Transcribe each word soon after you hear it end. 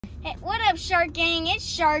Hey, what up, Shark Gang? It's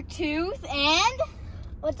Shark Tooth and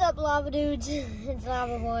what's up, Lava Dudes? It's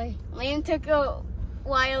Lava Boy. Liam took a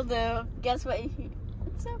while to guess what.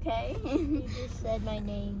 It's okay. You just said my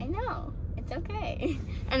name. I know. It's okay.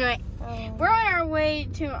 Anyway, we're on our way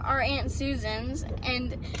to our Aunt Susan's,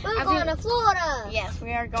 and we're going to Florida. Yes,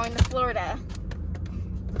 we are going to Florida.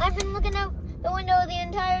 I've been looking out the window the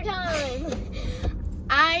entire time.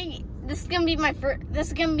 This is gonna be this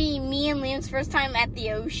is gonna be me and Liam's first time at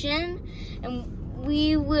the ocean, and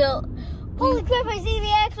we will. Holy crap! I see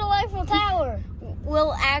the actual Eiffel Tower.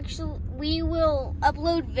 We will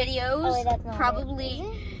upload videos probably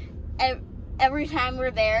every time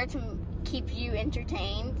we're there to keep you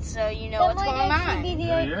entertained, so you know what's going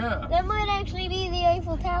on. That might actually be the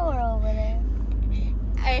Eiffel Tower over there.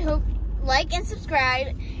 I hope like and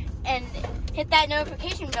subscribe and hit that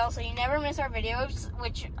notification bell so you never miss our videos,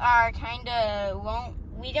 which are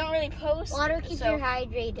we don't really post. Water keeps you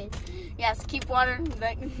hydrated. Yes, keep water.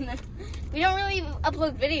 We don't really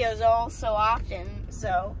upload videos all so often,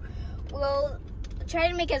 so we'll try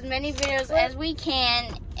to make as many videos as we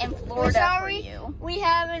can in Florida for you. We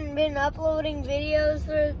haven't been uploading videos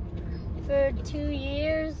for 2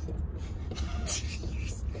 years. 2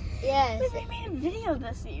 years? Yes. We made a video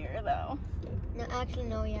this year, though. No, actually,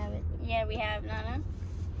 no, we haven't. Yeah, we have, Nana.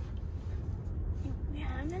 We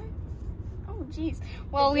haven't? Oh, jeez.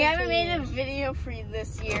 Well, we haven't made a video for you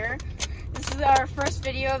this year. This is our first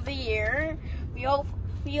video of the year. We all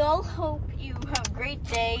hope you have a great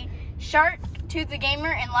day. Shark Tooth the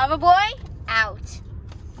Gamer and Lava Boy, out.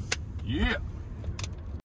 Yeah.